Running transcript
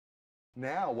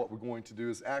Now what we're going to do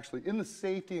is actually, in the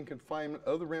safety and confinement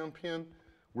of the round pin,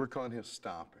 work on his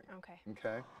stopping. Okay.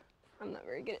 Okay? I'm not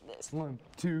very good at this. 1,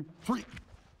 2, 3.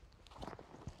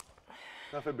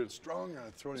 Now if I'd been stronger,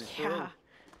 I'd throw it in your throat.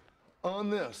 On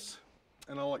this,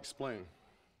 and I'll explain.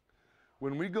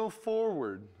 When we go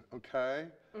forward, okay,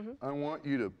 I want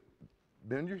you to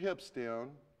bend your hips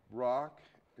down, rock,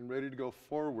 and ready to go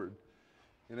forward.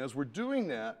 And as we're doing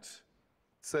that,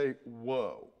 say,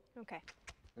 whoa. Okay.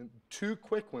 And 2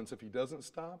 quick ones if he doesn't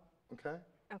stop, okay?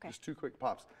 Okay. Just 2 quick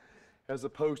pops. As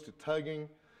opposed to tugging,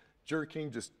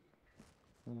 jerking, just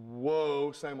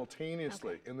whoa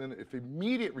simultaneously. Okay. And then if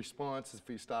immediate response is if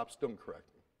he stops, don't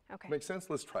correct him. Okay. Make sense?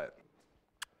 Let's try it.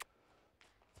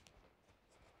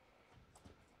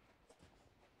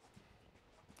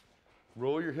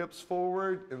 Roll your hips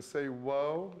forward and say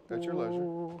whoa at your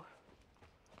leisure.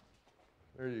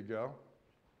 There you go.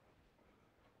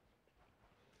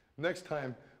 Next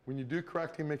time, when you do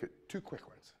correcting, make it 2 quick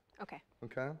ones. Okay.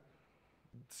 Okay?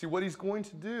 See what he's going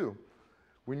to do.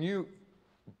 When you,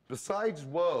 besides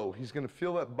whoa, he's going to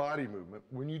feel that body movement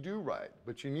when you do right.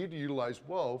 But you need to utilize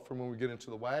whoa from when we get into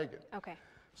the wagon. Okay.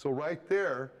 So right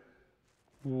there,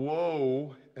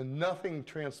 whoa, and nothing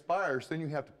transpires, then you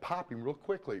have to pop him real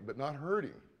quickly, but not hurt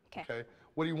him. Okay?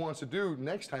 What he wants to do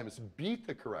next time is beat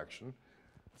the correction.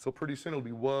 So pretty soon it'll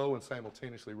be whoa and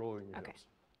simultaneously rolling your hips.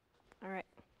 All right.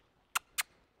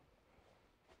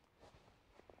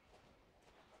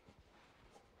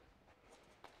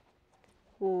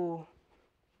 Ooh.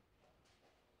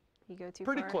 You go too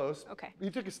far? Pretty close. Okay.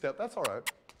 You took a step, that's all right.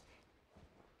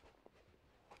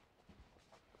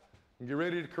 And get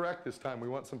ready to correct this time. We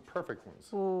want some perfect ones.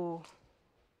 Ooh.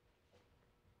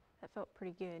 That felt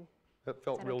pretty good. That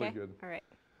felt really good. All right.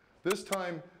 This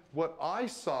time, what I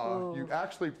saw, you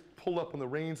actually pull up on the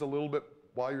reins a little bit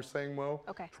while you're saying whoa.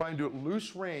 Okay. Try and do it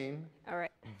loose rein. All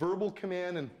right. Verbal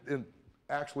command and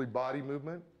actually body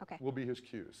movement will be his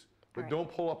cues. But don't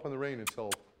pull up on the rein until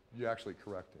you actually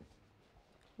correct him.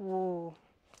 Whoa.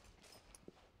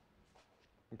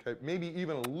 Okay, maybe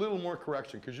even a little more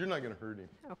correction because you're not going to hurt him.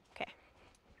 Okay.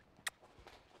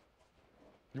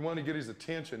 You want to get his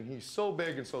attention. He's so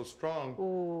big and so strong.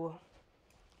 Ooh.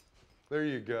 There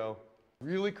you go.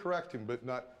 Really correct him, but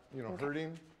not, hurt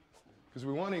him. Because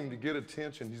we want him to get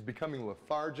attention. He's becoming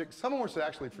lethargic. Some of us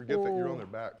actually forget that you're on their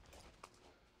back.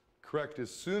 Correct as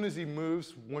soon as he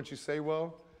moves, once you say,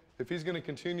 well, if he's going to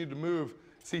continue to move,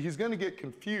 see, he's going to get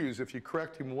confused if you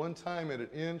correct him one time at an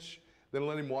inch, then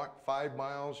let him walk 5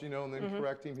 miles, and then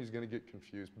correct him, he's going to get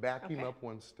confused. Back him up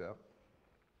 1 step.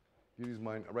 Get his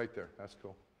mind right there. That's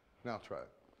cool. Now try it.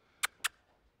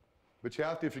 But you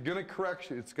have to, if you're going to correct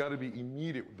it, it's got to be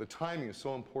immediate. The timing is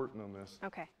so important on this.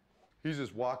 Okay. He's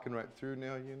just walking right through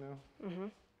now,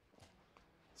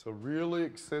 So really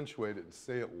accentuate it and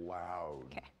say it loud.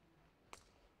 Okay.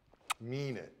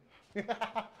 Mean it.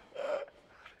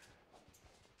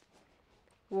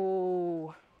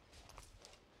 Whoa.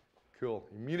 Cool.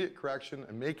 Immediate correction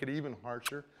and make it even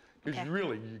harsher because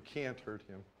really you can't hurt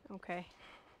him. Okay.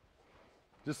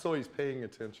 Just so he's paying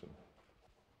attention.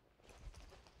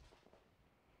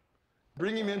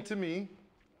 Bring him into me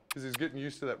because he's getting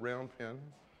used to that round pen.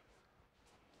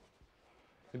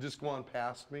 And just go on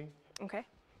past me. Okay.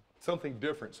 Something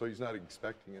different so he's not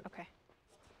expecting it. Okay.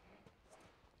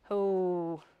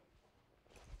 Oh.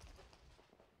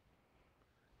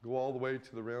 Go all the way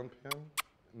to the round pen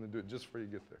and then do it just before you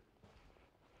get there.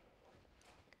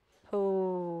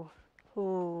 Oh.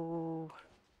 Oh.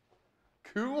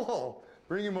 Cool.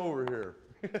 Bring him over here.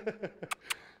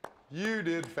 You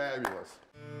did fabulous.